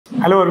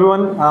Hello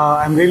everyone,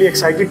 I'm really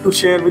excited to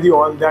share with you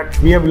all that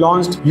we have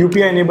launched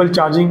UPI-enabled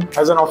charging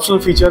as an optional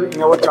feature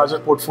in our charger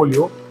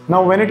portfolio.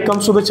 Now when it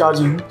comes to the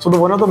charging,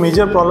 one of the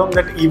major problems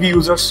that EV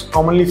users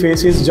commonly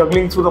face is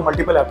juggling through the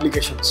multiple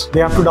applications. They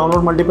have to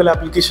download multiple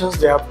applications,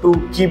 they have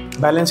to keep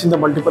balance in the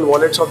multiple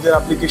wallets of their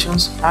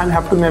applications and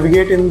have to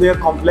navigate in their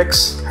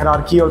complex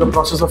hierarchy of the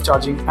process of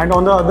charging. And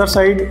on the other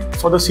side,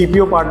 for the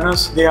CPO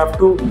partners, they have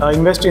to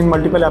invest in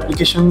multiple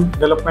application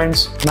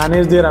developments,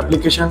 manage their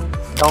application,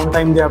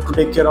 downtime they have to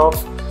take care of.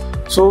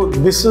 So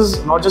this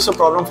is not just a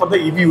problem for the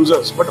EV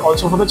users, but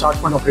also for the charge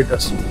point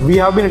operators. We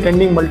have been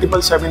attending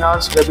multiple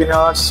seminars,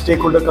 webinars,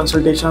 stakeholder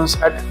consultations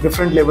at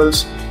different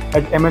levels,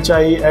 at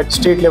MHI, at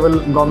state level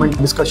government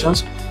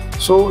discussions.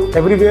 So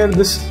everywhere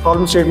this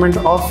problem statement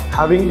of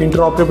having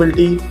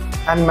interoperability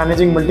and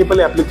managing multiple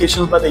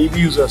applications by the EV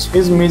users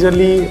is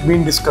majorly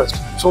being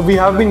discussed. So we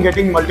have been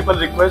getting multiple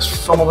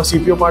requests from our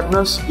CPO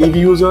partners, EV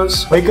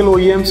users, vehicle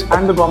OEMs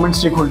and the government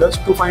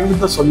stakeholders to find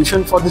the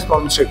solution for this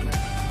problem statement.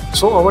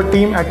 So our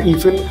team at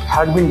EFIL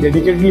had been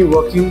dedicatedly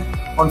working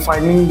on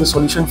finding the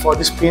solution for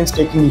this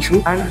painstaking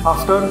issue, and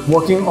after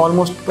working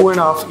almost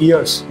 2.5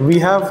 years, we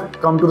have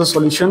come to the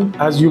solution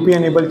as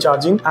UPI-enabled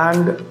charging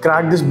and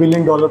cracked this $1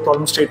 billion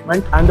problem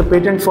statement, and the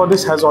patent for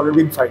this has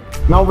already been filed.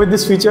 Now with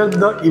this feature,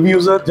 the EV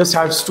user just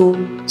has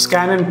to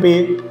scan and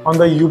pay on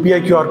the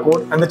UPI QR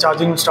code and the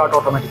charging will start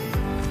automatically.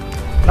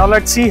 Now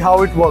let's see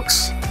how it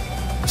works.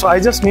 So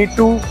I just need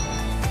to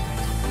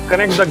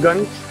connect the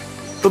gun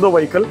to the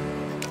vehicle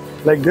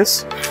like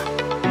this.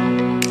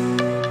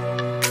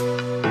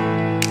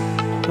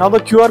 Now the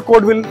QR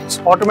code will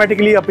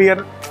automatically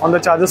appear on the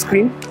charger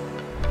screen.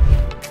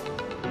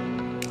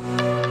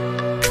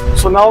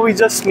 So now we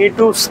just need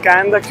to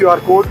scan the QR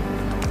code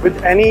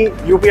with any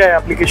UPI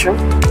application.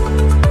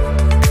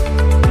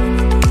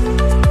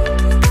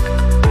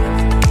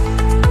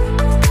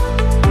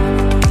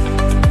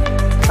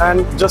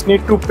 And just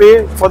need to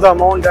pay for the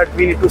amount that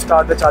we need to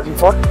start the charging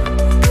for.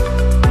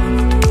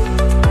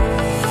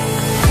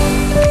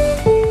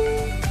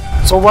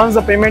 So once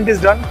the payment is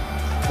done,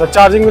 the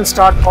charging will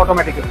start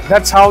automatically.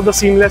 That's how the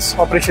seamless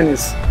operation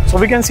is. So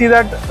we can see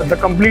that the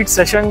complete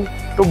session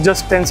took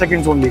just 10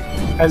 seconds only.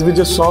 As we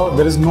just saw,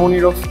 there is no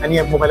need of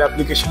any mobile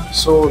application.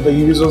 So the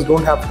users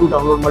don't have to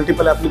download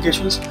multiple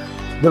applications.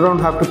 They don't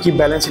have to keep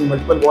balance in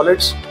multiple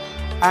wallets.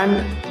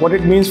 And what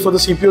it means for the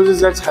CPOs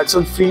is that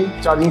hassle-free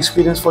charging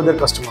experience for their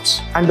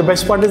customers. And the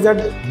best part is that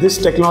this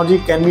technology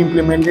can be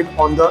implemented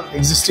on the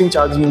existing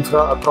charging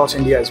infra across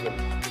India as well.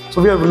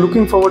 So we are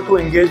looking forward to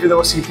engage with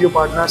our CPO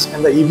partners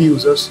and the EV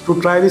users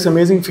to try this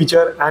amazing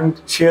feature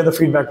and share the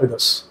feedback with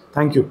us.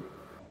 Thank you.